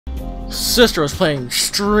Sister was playing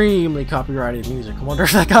extremely copyrighted music. I wonder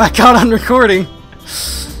if that got caught on recording.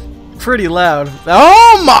 Pretty loud.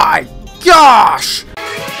 Oh my gosh!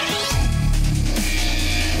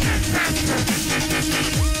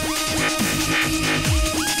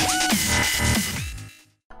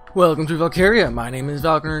 Welcome to Valkyrie. My name is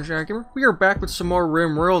Valkyrie. We are back with some more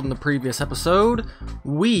RimWorld. In the previous episode,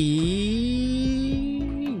 we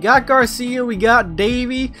got Garcia, we got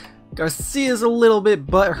Davey. Garcia's a little bit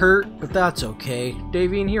butthurt, but that's okay.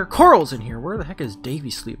 Davey in here. Coral's in here. Where the heck is Davey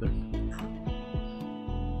sleeping?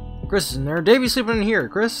 Chris is in there. Davey's sleeping in here.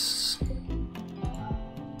 Chris.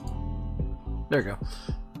 There you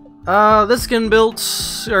go. This skin built,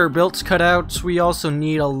 or built cutouts. We also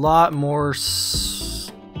need a lot more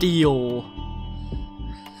steel.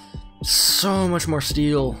 So much more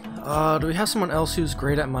steel. Do we have someone else who's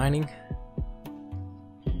great at mining?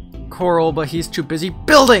 Coral, but he's too busy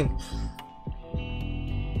building!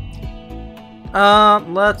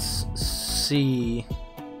 Let's see.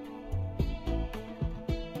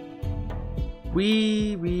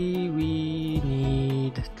 We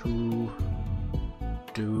need to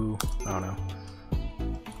do, I don't know.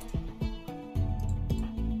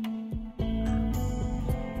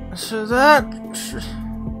 So that,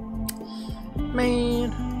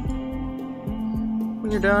 man, when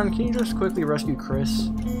you're done, can you just quickly rescue Chris?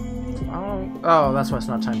 Oh, that's why it's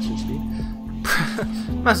not time to speed.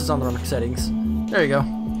 Messes on the wrong settings. There you go.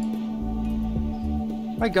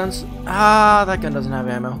 My gun's, that gun doesn't have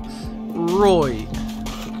ammo. Roy.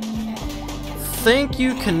 Thank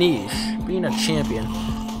you, Kanish, being a champion.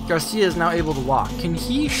 Garcia is now able to walk. Can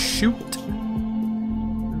he shoot?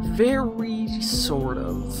 Very sort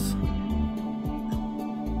of.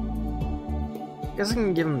 I guess I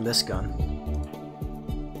can give him this gun.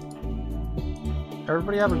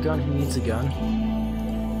 Everybody have a gun who needs a gun?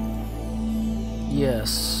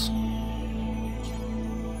 Yes.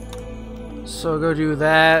 So go do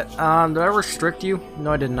that. Did I restrict you?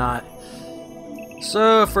 No, I did not.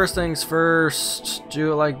 So first things first,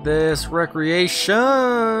 do it like this.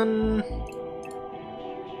 Recreation.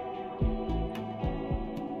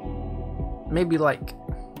 Maybe like,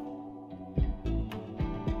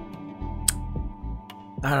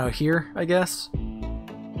 I don't know, here, I guess.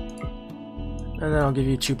 And then I'll give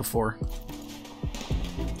you 2 before.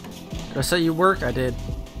 Did I set you work? I did.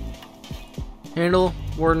 Handle,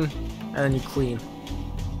 warden, and then you clean.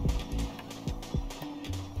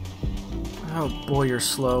 Oh boy, you're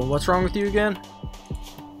slow. What's wrong with you again?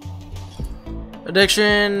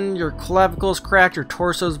 Addiction, your clavicle's cracked, your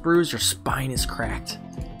torso's bruised, your spine is cracked.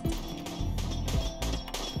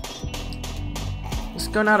 This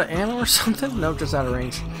gun out of ammo or something? Nope, just out of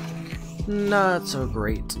range. Not so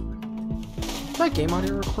great. Is my game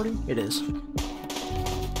audio recording? It is.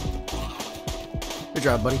 Good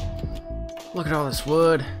job, buddy. Look at all this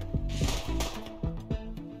wood.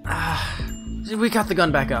 We got the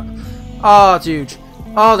gun back up. Oh, it's huge.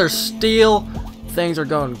 Oh, there's steel. Things are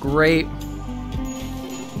going great.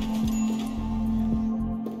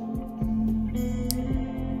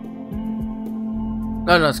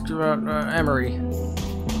 No, it's Emery.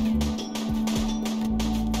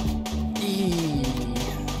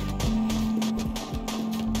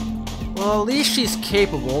 Well, at least she's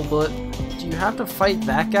capable, but do you have to fight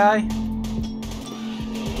that guy?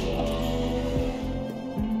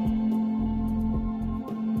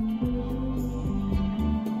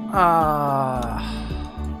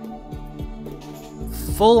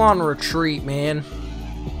 Full-on retreat, man.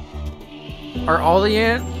 Are all the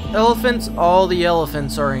elephants? All the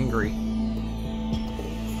elephants are angry.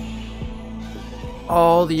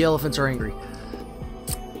 All the elephants are angry.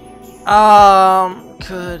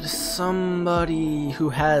 Could somebody who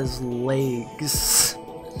has legs...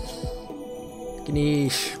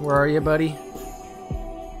 Ganesh, where are you, buddy?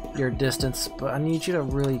 Your distance, but I need you to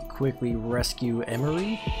really quickly rescue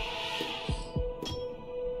Emery.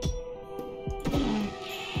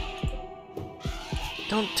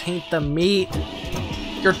 Don't taint the meat.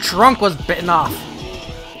 Your trunk was bitten off.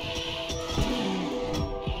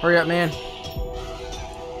 Hurry up, man.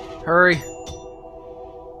 Hurry.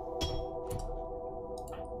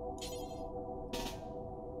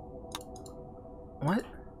 What?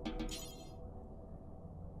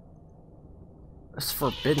 That's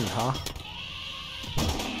forbidden, huh?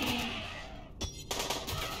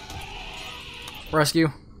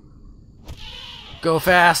 Rescue. Go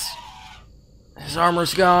fast. His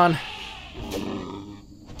armor's gone.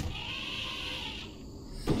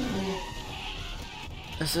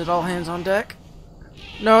 Is it all hands on deck?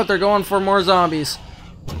 No, they're going for more zombies.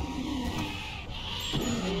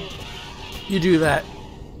 You do that.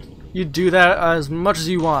 You do that as much as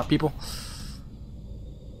you want, people.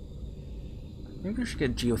 Maybe we should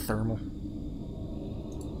get geothermal.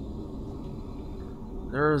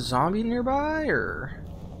 Is there a zombie nearby, or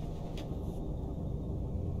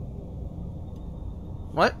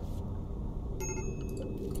what?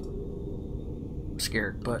 I'm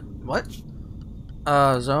scared, but what?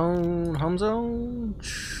 Zone, home zone.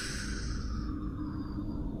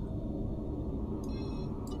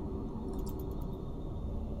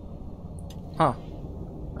 Huh.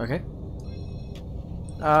 Okay.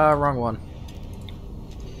 Wrong one.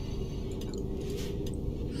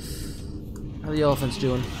 How are the elephants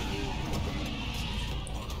doing?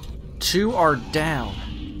 2 are down.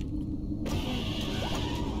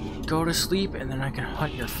 Go to sleep and then I can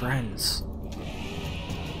hunt your friends.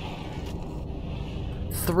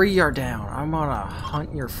 3 are down. I'm gonna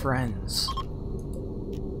hunt your friends.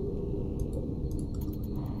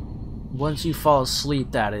 Once you fall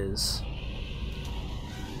asleep, that is.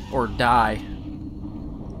 Or die.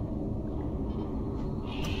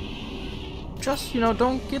 Just, you know,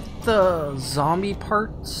 don't get the zombie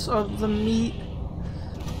parts of the meat.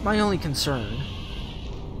 My only concern.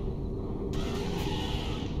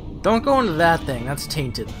 Don't go into that thing, that's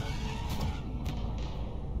tainted.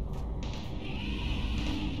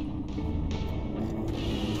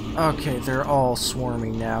 Okay, they're all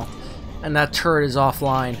swarming now. And that turret is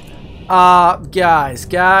offline. Guys,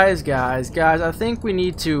 I think we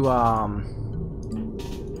need to,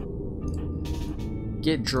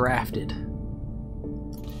 get drafted.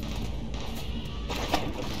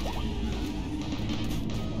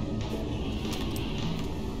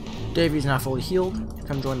 Davy's not fully healed.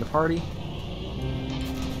 Come join the party.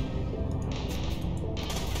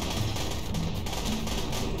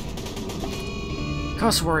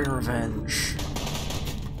 Cuss Warrior Revenge.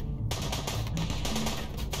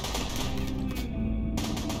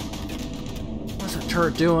 What's that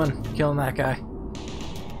turret doing? Killing that guy.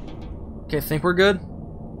 Okay, think we're good?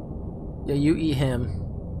 Yeah, you eat him.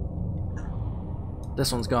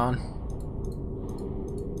 This one's gone.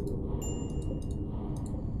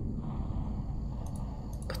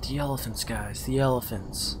 But the elephants, guys, the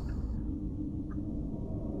elephants.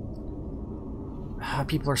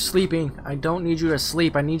 People are sleeping. I don't need you to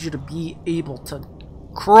sleep. I need you to be able to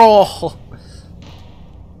crawl.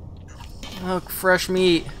 Look, fresh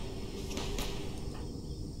meat.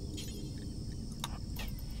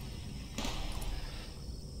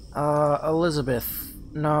 Elizabeth.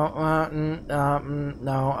 No,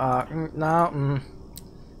 no.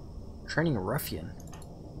 Training a ruffian.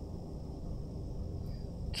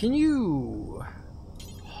 Can you...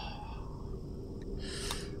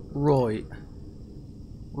 Roy.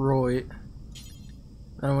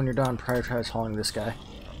 Then when you're done, prioritize hauling this guy.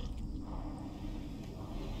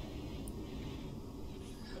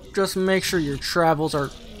 Just make sure your travels are...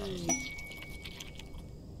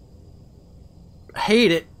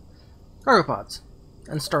 Hate it. Cargo pods.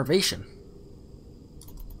 And starvation.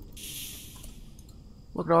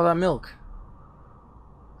 Look at all that milk.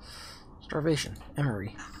 Starvation.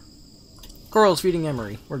 Emery. Coral's feeding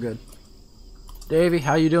Emery. We're good. Davey,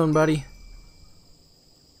 how you doing, buddy?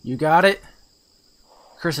 You got it?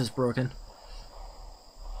 Chris is broken.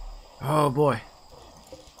 Oh boy.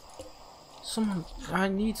 Someone... I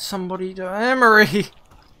need somebody to... Emery!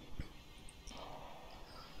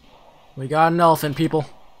 We got an elephant, people.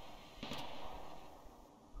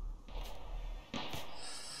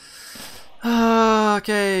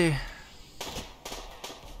 Okay.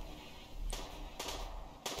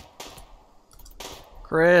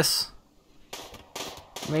 Chris.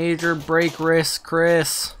 Major break risk,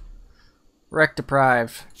 Chris. Wreck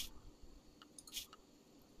deprived.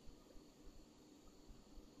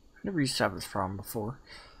 I never used to have this problem before.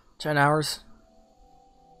 10 hours.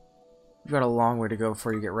 You've got a long way to go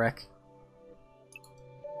before you get wrecked.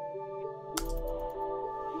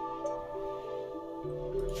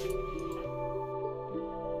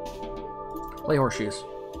 Play horseshoes.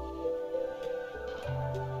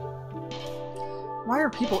 Why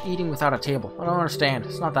are people eating without a table? I don't understand.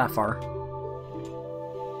 It's not that far.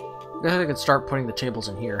 I guess I could start putting the tables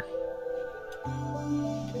in here.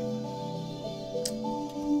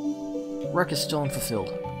 Wreck is still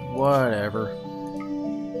unfulfilled. Whatever.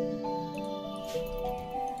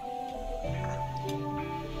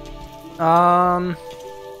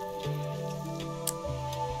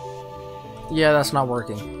 Yeah, that's not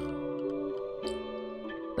working.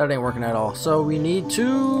 That ain't working at all. So we need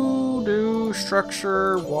to do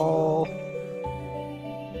structure, wall.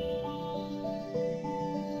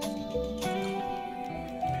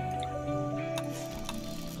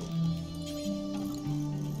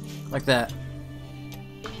 Like that.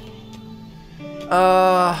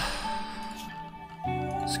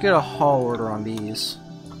 Let's get a haul order on these.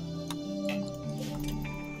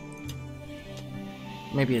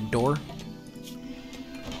 Maybe a door?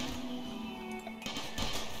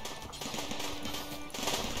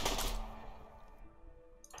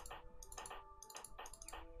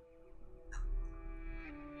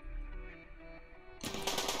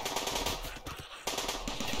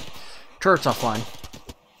 Turret's offline.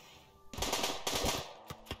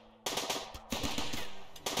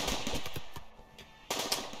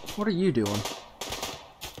 What are you doing?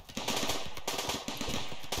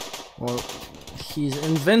 Well, he's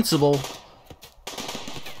invincible.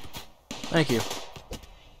 Thank you.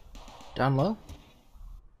 Down low?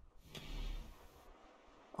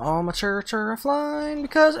 All my turrets are offline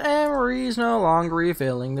because Emery's no longer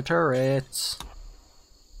refilling the turrets.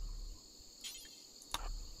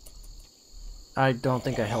 I don't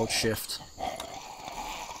think I held shift.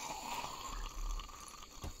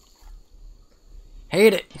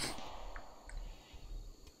 Hate it!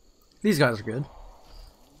 These guys are good.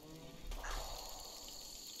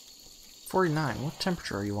 49. What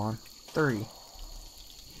temperature are you on? 30.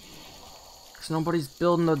 Because nobody's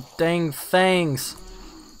building the dang things.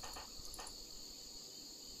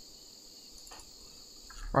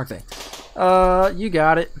 Wrong thing. You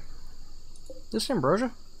got it. Is this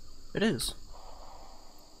ambrosia? It is.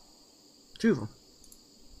 2 of them.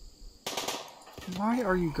 Why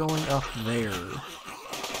are you going up there?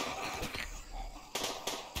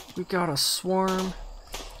 We got a swarm.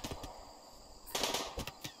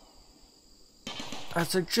 I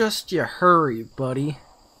suggest you hurry, buddy.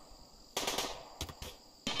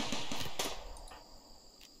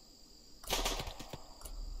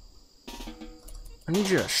 I need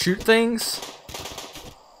you to shoot things.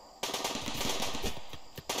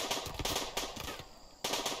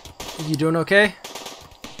 You doing okay?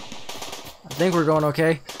 I think we're going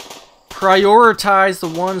okay. Prioritize the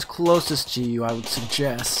ones closest to you, I would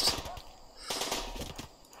suggest.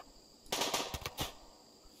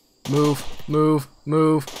 Move, move,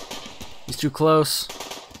 move. He's too close.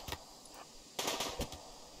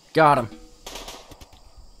 Got him.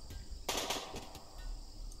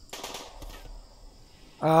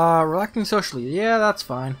 Reacting socially. Yeah, that's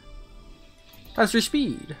fine. Times 3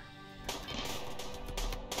 speed.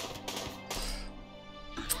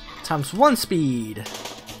 Times 1 speed.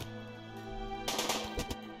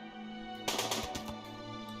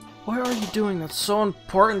 What are you doing? That's so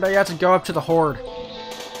important that you have to go up to the horde.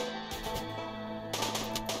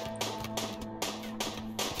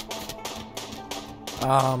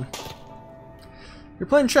 You're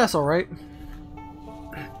playing chess, alright?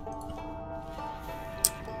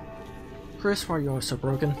 Chris, why are you always so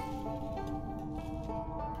broken?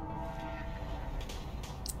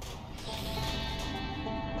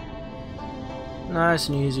 Nice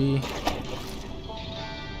and easy.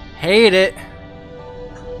 Hate it!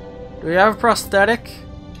 Do we have a prosthetic?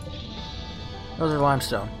 Those are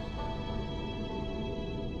limestone.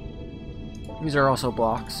 These are also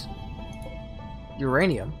blocks.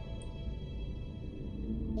 Uranium.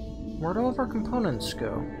 Where'd all of our components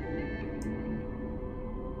go?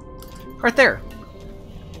 Right there!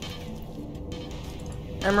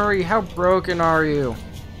 Emery, how broken are you?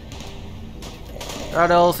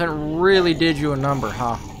 That elephant really did you a number,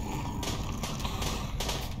 huh?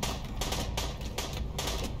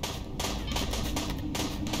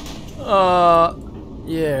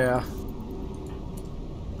 Yeah.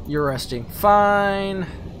 You're resting. Fine.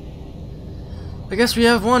 I guess we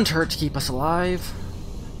have one turret to keep us alive.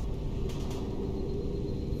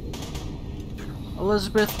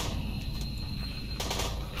 Elizabeth.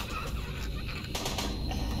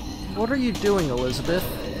 What are you doing, Elizabeth?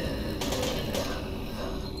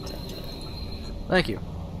 Thank you.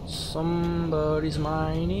 Somebody's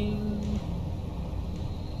mining.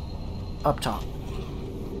 Up top.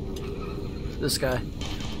 This guy.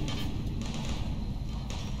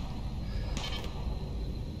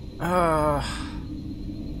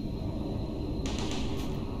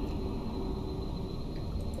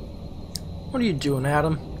 What are you doing,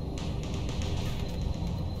 Adam?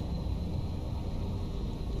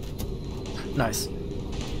 Nice.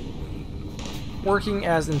 Working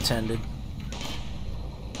as intended.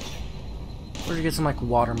 Or you get some like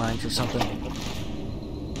water mines or something.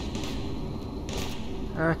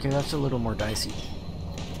 Okay, that's a little more dicey.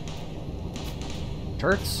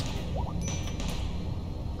 Turrets?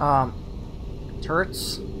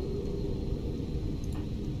 Turrets?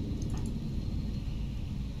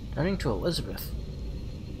 Turning to Elizabeth.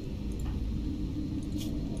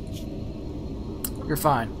 You're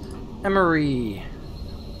fine. Emery.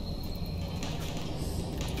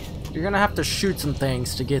 You're gonna have to shoot some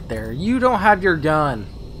things to get there. You don't have your gun.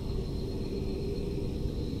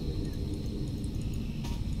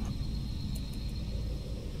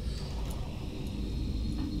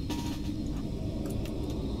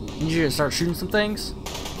 You need to start shooting some things.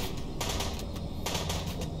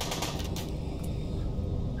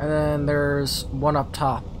 And then there's one up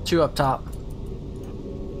top, two up top.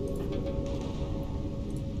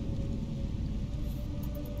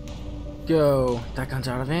 Go. That gun's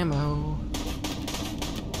out of ammo.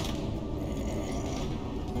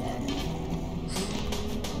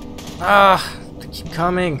 Ah, they keep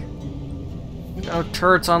coming. No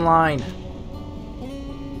turrets online.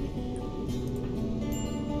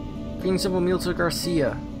 Feeding simple meal to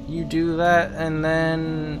Garcia. You do that and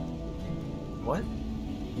then... What?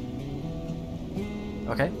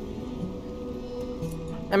 Okay.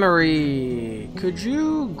 Emery, could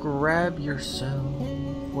you grab yourself?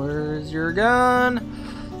 Where's your gun?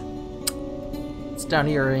 It's down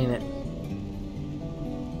here, ain't it?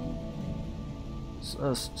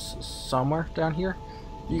 Somewhere down here?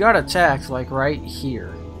 You got attacked, like, right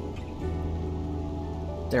here.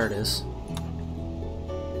 There it is.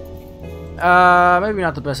 Maybe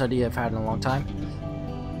not the best idea I've had in a long time.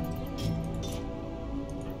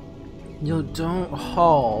 You don't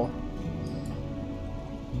haul.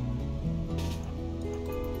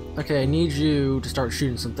 Okay, I need you to start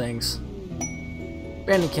shooting some things.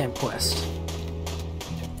 Bandit Camp quest.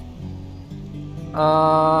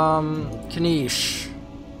 Kanish.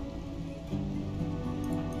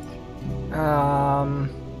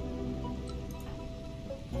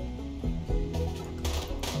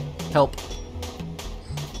 Help.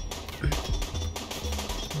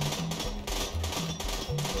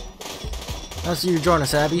 Nice of you to join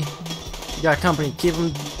us, Abby. You got company. Keep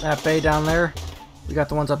them at bay down there. We got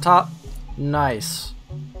the ones up top. Nice.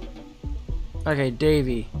 Okay,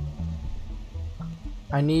 Davey.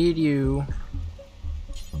 I need you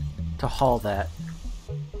to haul that.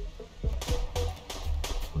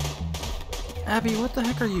 Abby, what the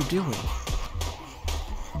heck are you doing?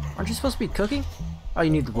 Aren't you supposed to be cooking? Oh,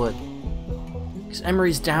 you need the wood. Because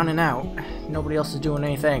Emery's down and out. Nobody else is doing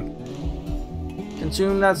anything.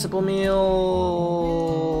 Consume that simple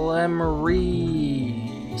meal.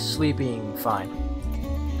 Emery. Sleeping. Fine.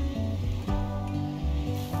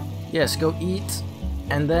 Yes, go eat.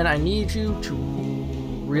 And then I need you to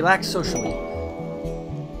relax socially.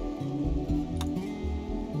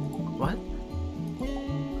 What?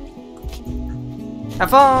 Have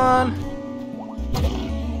fun!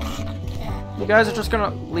 You guys are just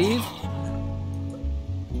gonna leave?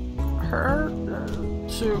 Her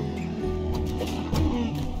to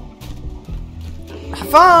have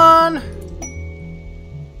fun!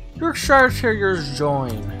 Yorkshire Terriers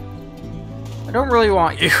join. I don't really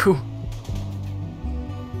want you.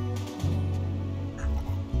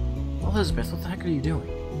 Elizabeth, what the heck are you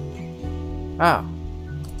doing? Oh.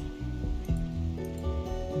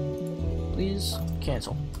 Please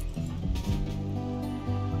cancel.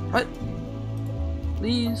 What?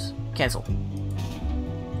 Please cancel.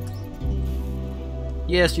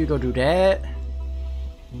 Yes, you go do that.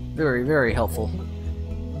 Very, very helpful.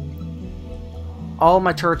 All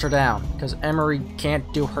my turrets are down because Emery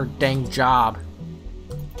can't do her dang job.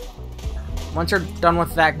 Once you're done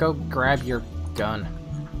with that, go grab your gun.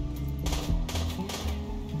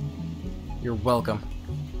 You're welcome.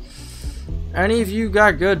 Any of you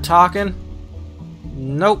got good talking?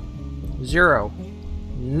 Nope. 0.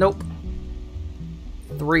 Nope.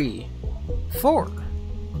 3. 4.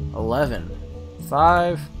 11.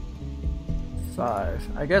 5.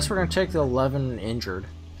 5. I guess we're gonna take the 11 injured.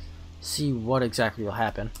 See what exactly will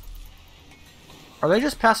happen. Are they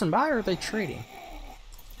just passing by or are they trading?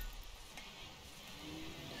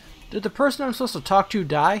 Did the person I'm supposed to talk to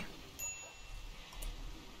die?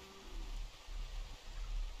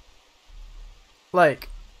 Like,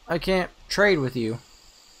 I can't trade with you.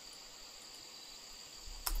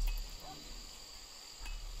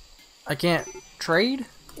 I can't trade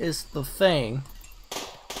is the thing.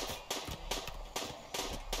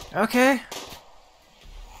 Okay.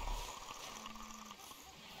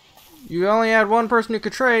 You only had one person who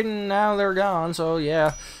could trade and now they're gone, so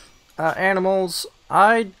yeah. Animals,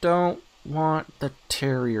 I don't want the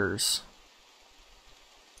terriers.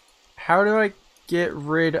 How do I get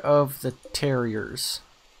rid of the terriers?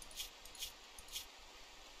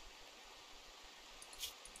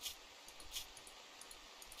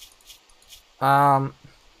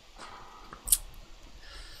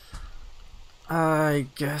 I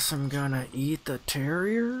guess I'm gonna eat the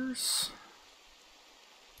terriers.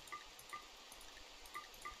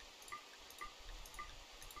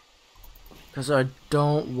 because I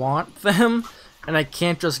don't want them, and I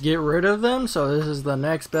can't just get rid of them, so this is the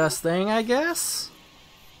next best thing, I guess.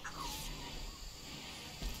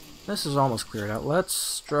 This is almost cleared out. Let's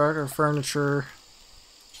start our furniture.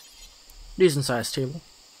 Decent sized table.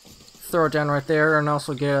 Throw it down right there, and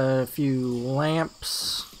also get a few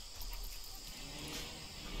lamps.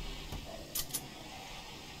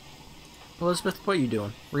 Elizabeth, what are you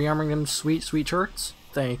doing? Rearming them sweet, sweet turrets?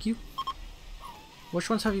 Thank you. Which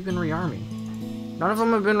ones have you been rearming? None of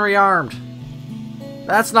them have been rearmed.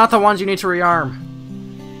 That's not the ones you need to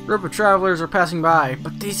rearm. Group of travelers are passing by,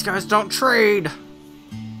 but these guys don't trade.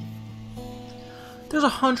 There's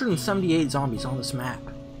 178 zombies on this map.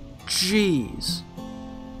 Jeez.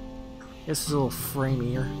 This is a little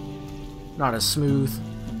framier. Not as smooth.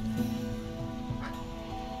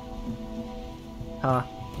 Huh,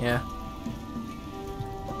 yeah.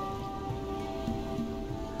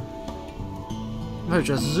 Let's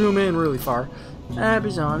just zoom in really far.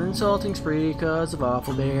 Abby's on insulting spree because of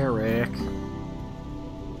awful Barrack.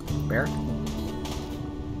 Barrack?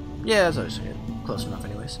 Yeah, that's how I say it. Close enough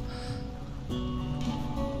anyways.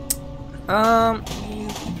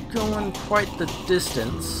 Going quite the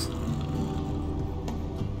distance.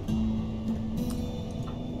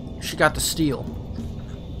 She got the steel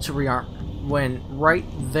to rearm when right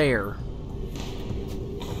there.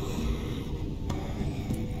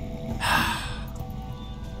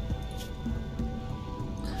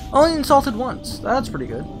 Only insulted once. That's pretty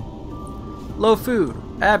good. Low food.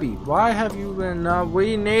 Abby, why have you been...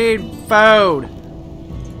 we need food.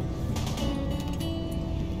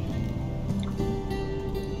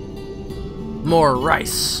 More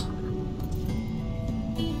rice.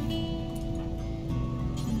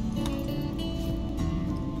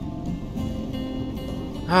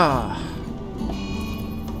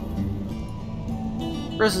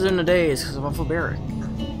 Chris is in a daze because of Awful Barrack.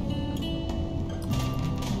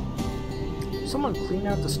 Someone clean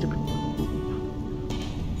out the stupid...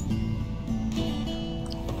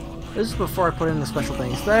 This is before I put in the special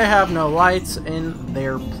things. They have no lights in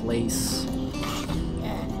their place.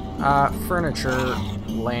 Furniture,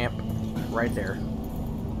 lamp, right there.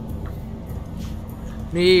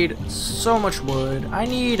 Need so much wood. I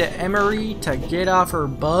need Emery to get off her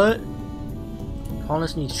butt.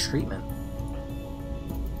 Colonist needs treatment.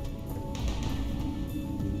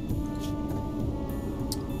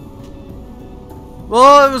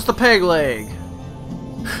 Well, it was the peg leg.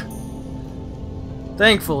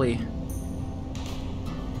 Thankfully.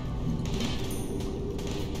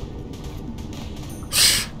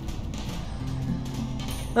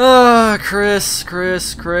 Chris.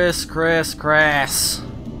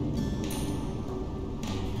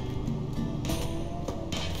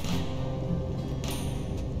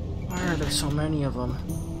 Why are there so many of them?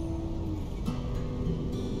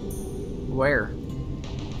 Where?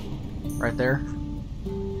 Right there?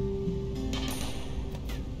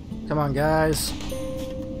 Come on, guys.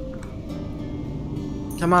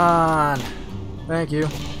 Come on. Thank you.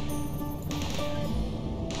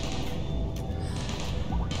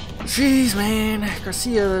 Jeez, man.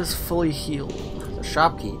 Garcia is fully healed. The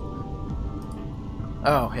shopkeep.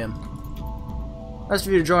 Oh, him. Nice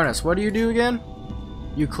of you to join us. What do you do again?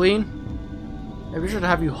 You clean? Maybe we should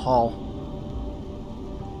have you haul.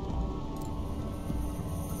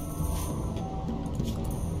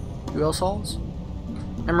 Who else hauls?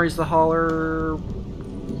 Emery's the hauler.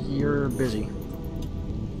 You're busy.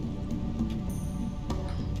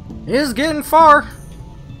 It is getting far.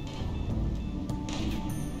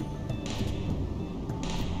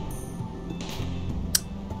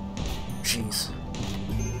 Jeez.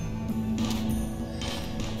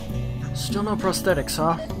 Still no prosthetics,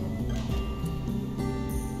 huh?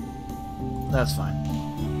 That's fine.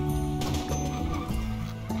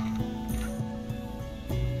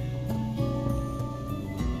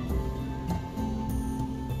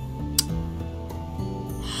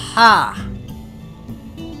 Ha!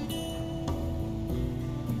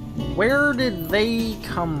 Where did they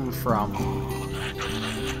come from?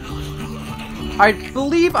 I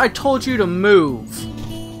believe I told you to move.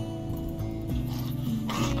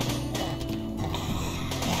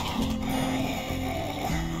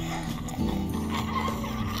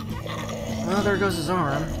 Oh, there goes his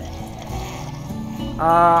arm.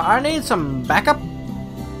 I need some backup.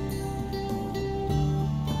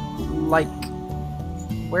 Like,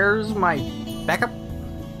 where's my backup?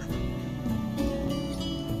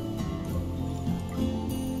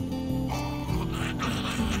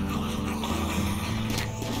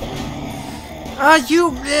 Ah,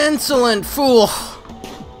 you insolent fool!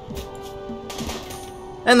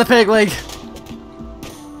 And the peg leg.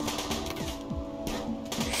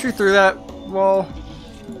 Shoot through that wall.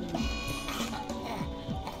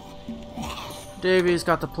 Davy's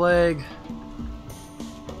got the plague.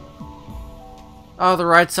 Oh, the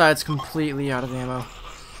right side's completely out of ammo.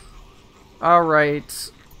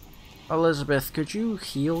 Alright. Elizabeth, could you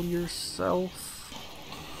heal yourself?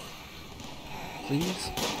 Please?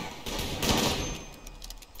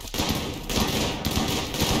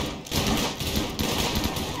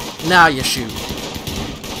 Now you shoot.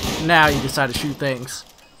 Now you decide to shoot things.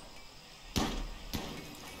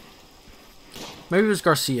 Maybe it was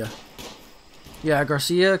Garcia. Yeah,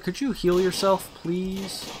 Garcia, could you heal yourself,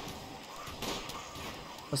 please?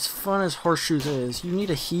 As fun as horseshoes is, you need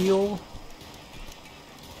a heal.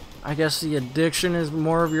 I guess the addiction is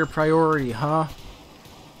more of your priority, huh?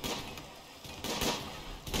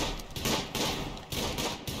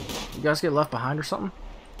 You guys get left behind or something?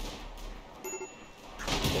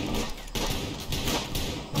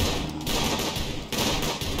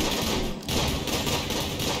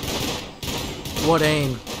 What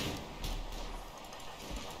aim?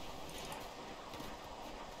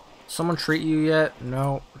 Someone treat you yet?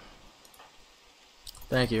 No.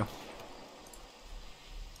 Thank you.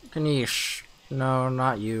 Kanish. No,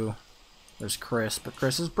 not you. There's Chris, but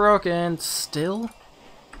Chris is broken. Still?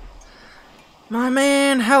 My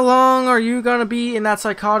man, how long are you gonna be in that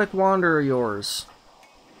psychotic wander of yours?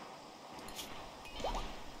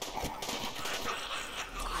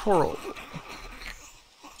 Coral.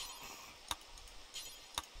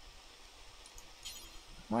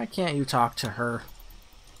 Why can't you talk to her?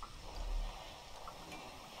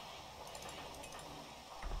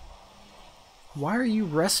 Why are you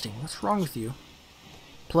resting? What's wrong with you?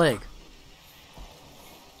 Plague.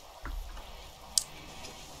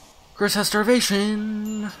 Chris has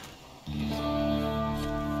starvation.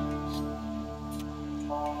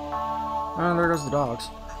 Oh, there goes the dogs.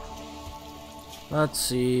 Let's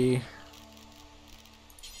see.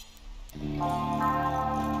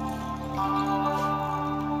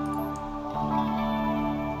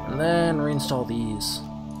 And then reinstall these.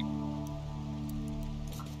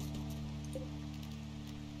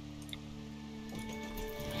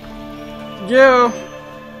 Yo!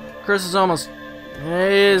 Chris is almost... he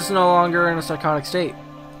is no longer in a psychotic state.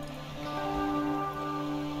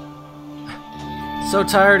 So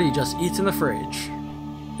tired he just eats in the fridge.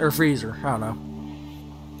 Or freezer, I don't know.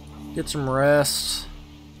 Get some rest.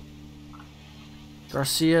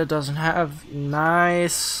 Garcia doesn't have...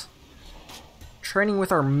 nice. Training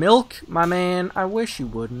with our milk? My man, I wish you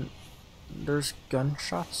wouldn't. There's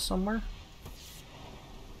gunshots somewhere?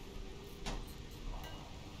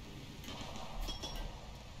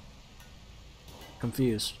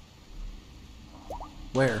 Confused.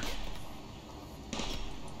 Where?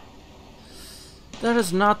 That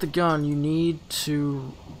is not the gun you need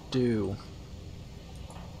to do.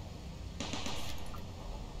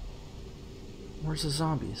 Where's the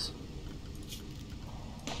zombies?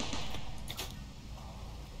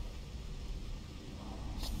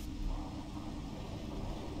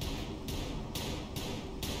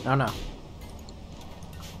 Oh no.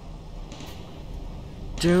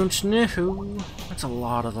 Don't know. That's a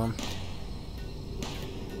lot of them.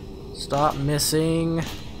 Stop missing.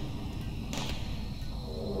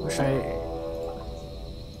 Wish I...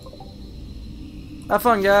 have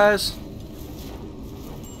fun, guys.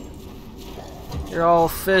 You're all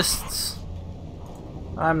fists.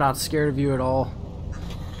 I'm not scared of you at all.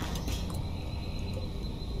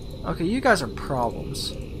 Okay, you guys are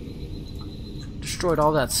problems. Destroyed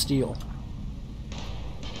all that steel.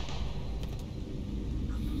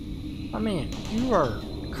 I mean, you are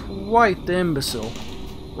quite the imbecile.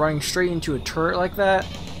 Running straight into a turret like that.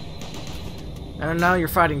 And now you're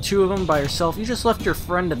fighting two of them by yourself. You just left your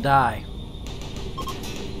friend to die.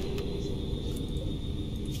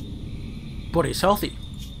 But he's healthy.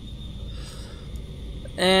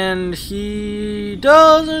 And he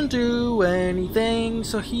doesn't do anything,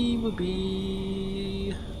 so he would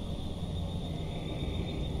be...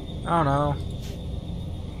 I don't know.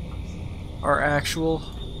 Our actual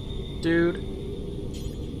dude.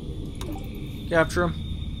 Capture him.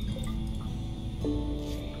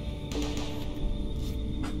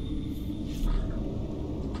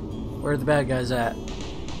 Where are the bad guys at?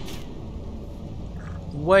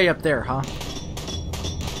 Way up there, huh?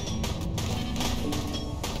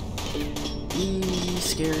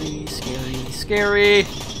 Scary, scary, scary.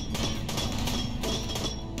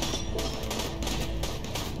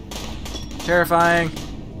 Terrifying.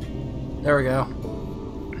 There we go.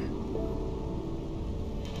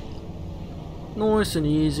 Nice and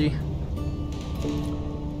easy.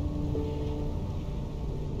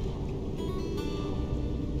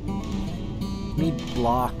 Need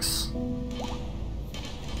blocks.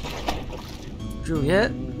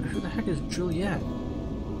 Juliet? Who the heck is Juliet?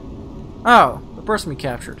 Oh, the person we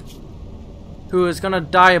captured. Who is gonna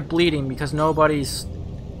die of bleeding because nobody's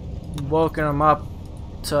woken him up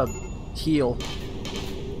to heal.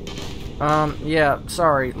 Yeah,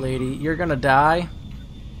 sorry, lady. You're gonna die.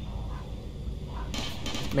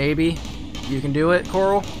 Maybe. You can do it,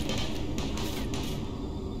 Coral?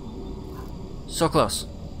 So close.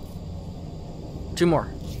 2 more.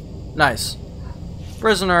 Nice.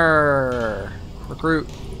 Prisoner! Recruit.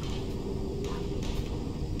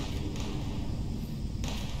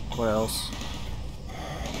 What else?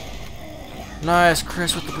 Nice,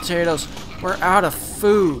 Chris with the potatoes. We're out of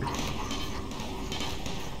food.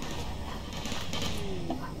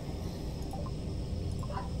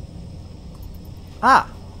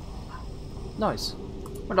 Ah! Nice.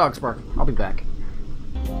 My dog's barking. I'll be back.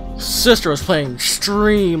 Sister was playing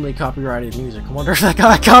extremely copyrighted music. I wonder if that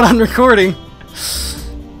got caught on recording.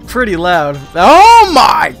 Pretty loud. Oh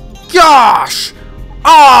my gosh!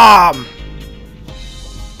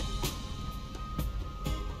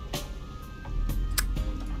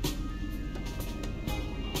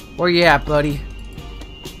 Where you at, buddy?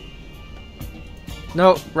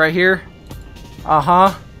 Nope, right here.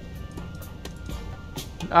 Uh-huh.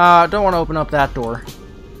 Don't want to open up that door.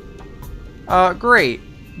 Great.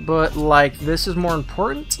 But, like, this is more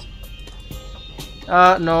important?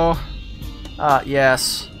 No.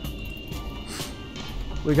 Yes.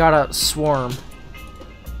 We got a swarm.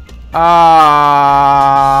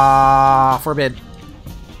 Forbid.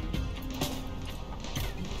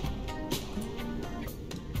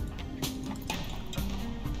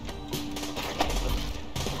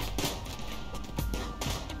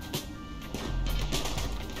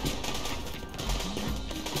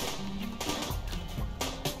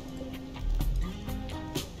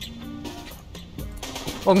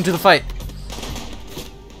 Welcome to the fight.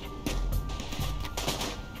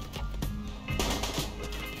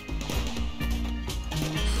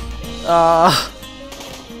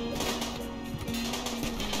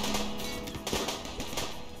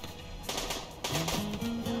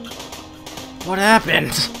 What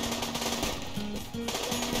happened?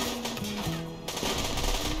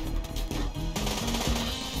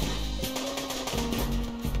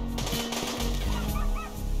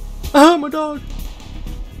 Oh, my dog.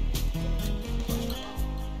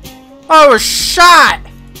 I was shot!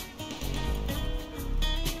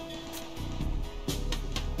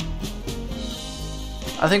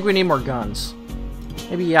 I think we need more guns.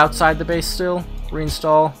 Maybe outside the base still?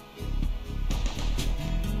 Reinstall.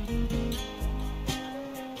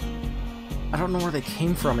 I don't know where they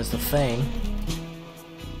came from is the thing.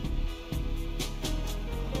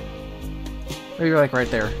 Maybe like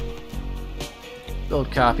right there.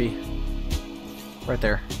 Build copy. Right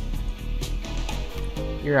there.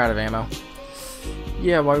 You're out of ammo.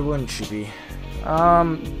 Yeah, why wouldn't you be?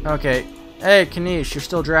 Okay. Hey, Kanish, you're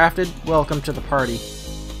still drafted? Welcome to the party.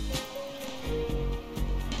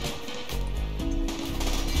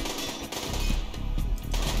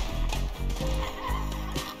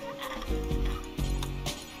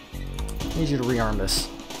 Need you to rearm this.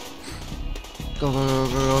 Go, go, go,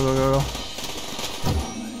 go, go, go, go.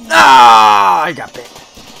 Ah! I got bit.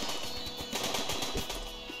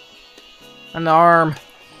 An arm.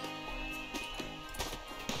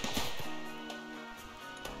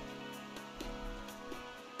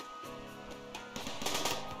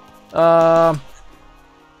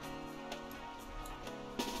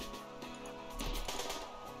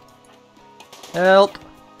 Help.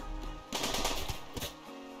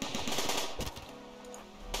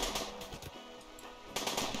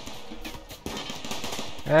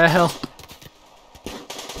 Help.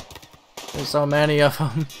 There's so many of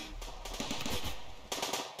them.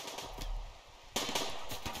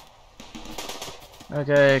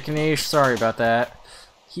 Okay, Kanish, sorry about that.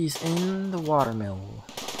 He's in the watermill.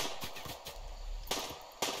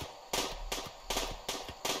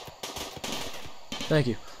 Thank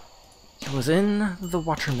you. He was in the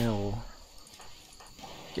watermill.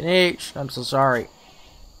 Kanish, I'm so sorry.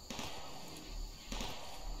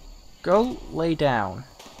 Go lay down.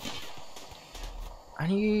 I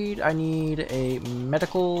need a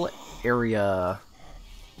medical area.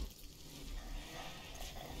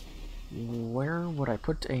 Where would I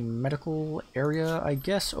put a medical area? I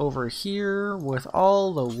guess over here with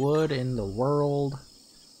all the wood in the world.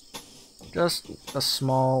 Just a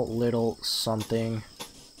small little something.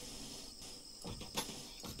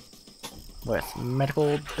 With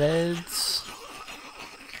medical beds.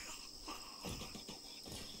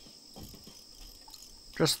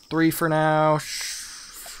 Just 3 for now.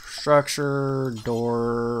 Structure,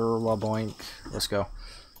 door, boink. Let's go.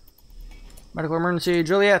 Medical emergency,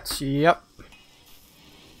 Juliet. Yep.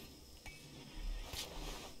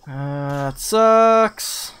 That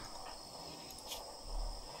sucks.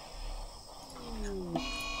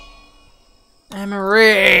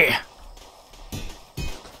 Emery!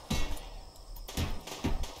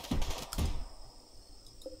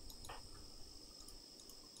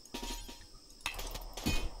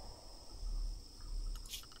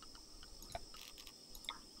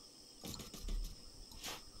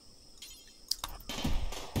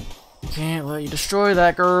 Can't let you destroy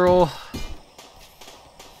that girl.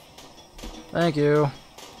 Thank you.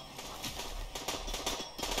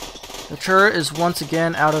 The turret is once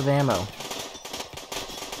again out of ammo.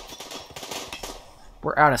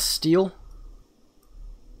 We're out of steel.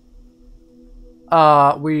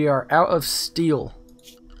 We are out of steel.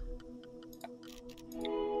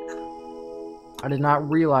 I did not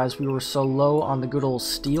realize we were so low on the good old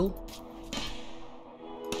steel.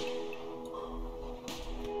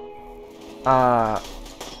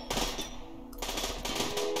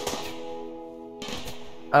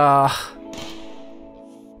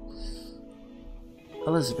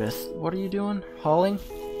 Elizabeth, what are you doing? Hauling?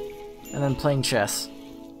 And then playing chess.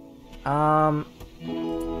 Coral.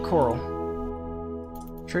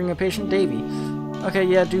 Treating a patient, Davy. Okay,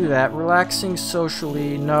 yeah, do that. Relaxing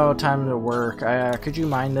socially. No, time to work. Could you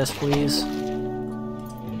mind this, please?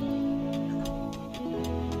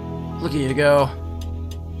 Look at you go.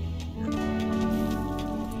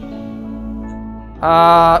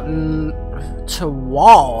 To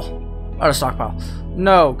wall. Out of stockpile.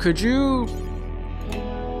 No, could you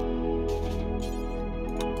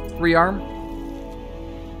rearm?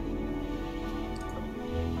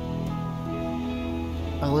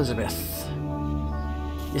 Elizabeth.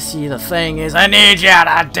 You see, the thing is, I need you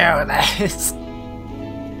to do this.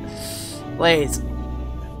 Please.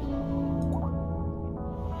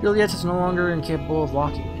 Juliet is no longer incapable of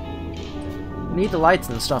walking. We need the lights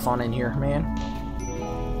and stuff on in here, man.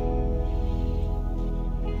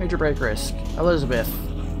 Major break risk. Elizabeth.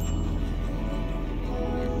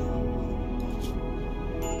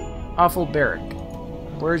 Awful barrack.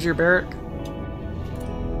 Where's your barrack?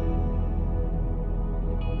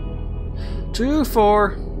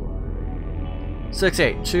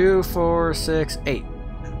 2468. 2468.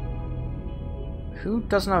 Who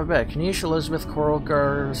doesn't have a bed? Kanish, Elizabeth, Coral,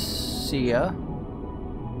 Garcia.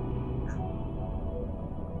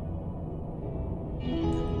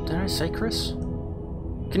 Did I say Chris?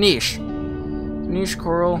 Kanish. Kanish,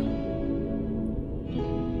 Coral.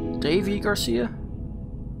 Davey, Garcia?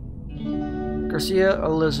 Garcia,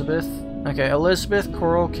 Elizabeth. Okay, Elizabeth,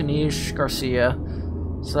 Coral, Kanish, Garcia.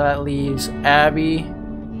 So that leaves Abby,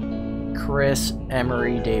 Chris,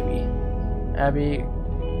 Emery, Davey. Abby.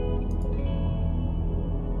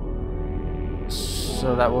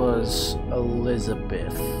 So that was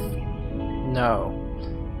Elizabeth. No.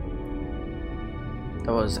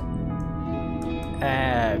 That was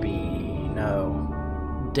Abby. No.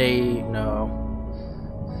 No.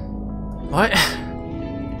 What?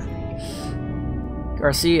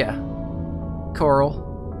 Garcia.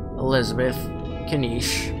 Coral. Elizabeth.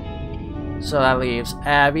 Kanish. So that leaves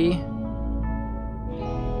Abby.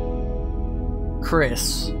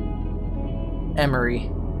 Chris.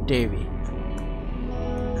 Emery. Davey.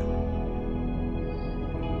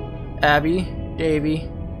 Abby. Davey.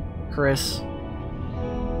 Chris.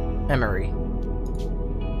 Emery.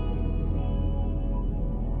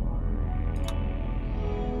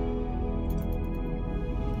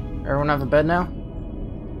 Everyone have a bed now?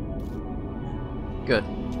 Good.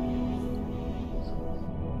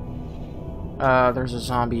 There's a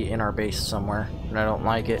zombie in our base somewhere, and I don't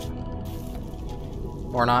like it.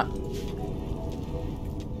 Or not.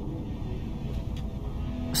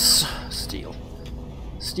 Steel.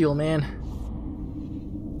 Steel, man.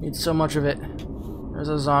 Need so much of it. There's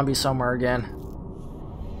a zombie somewhere again.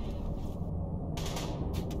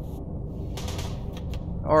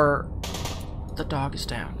 Or the dog is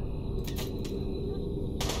down.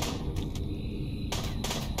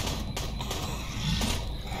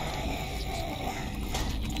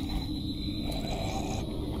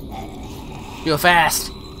 Go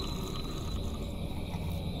fast.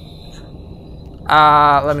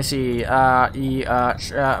 Let me see.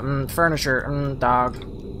 Furniture. Dog.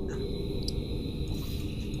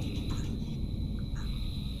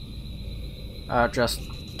 Just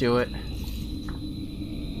do it.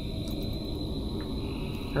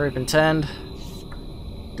 Hurry up and tend.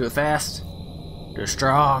 Do it fast. Do it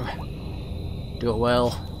strong. Do it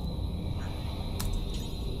well.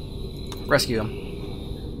 Rescue him.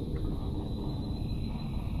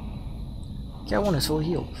 Cat 1 is fully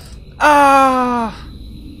healed. Ah!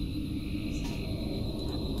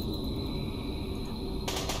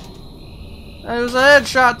 There's a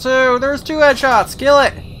headshot too. There's 2 headshots. Kill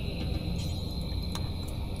it.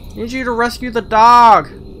 Need you to rescue the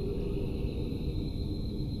dog.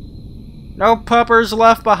 No puppers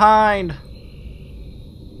left behind.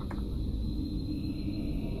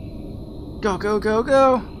 Go, go, go,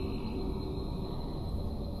 go.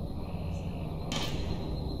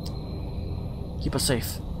 Keep us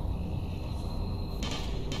safe.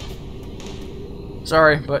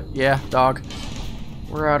 Sorry, but yeah, dog.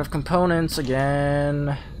 We're out of components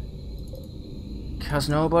again. Because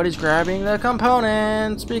nobody's grabbing the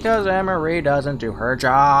components because Emery doesn't do her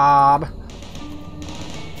job.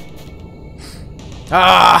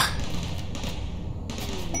 Ah!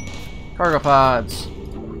 Cargo pods.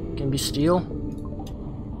 Can be steel.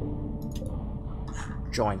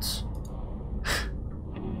 Joints.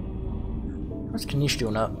 What's Kanish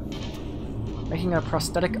doing up? Making a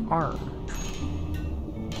prosthetic arm.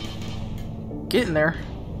 Getting there.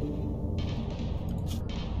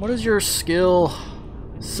 What is your skill?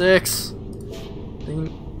 6.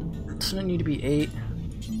 Doesn't it need to be 8?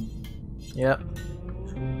 Yep.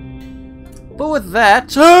 But with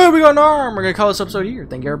that, we got an arm! We're gonna call this episode here.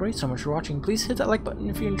 Thank you everybody so much for watching. Please hit that like button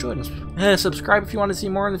if you enjoyed this. Subscribe if you want to see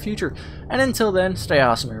more in the future. And until then, stay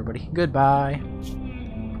awesome everybody. Goodbye.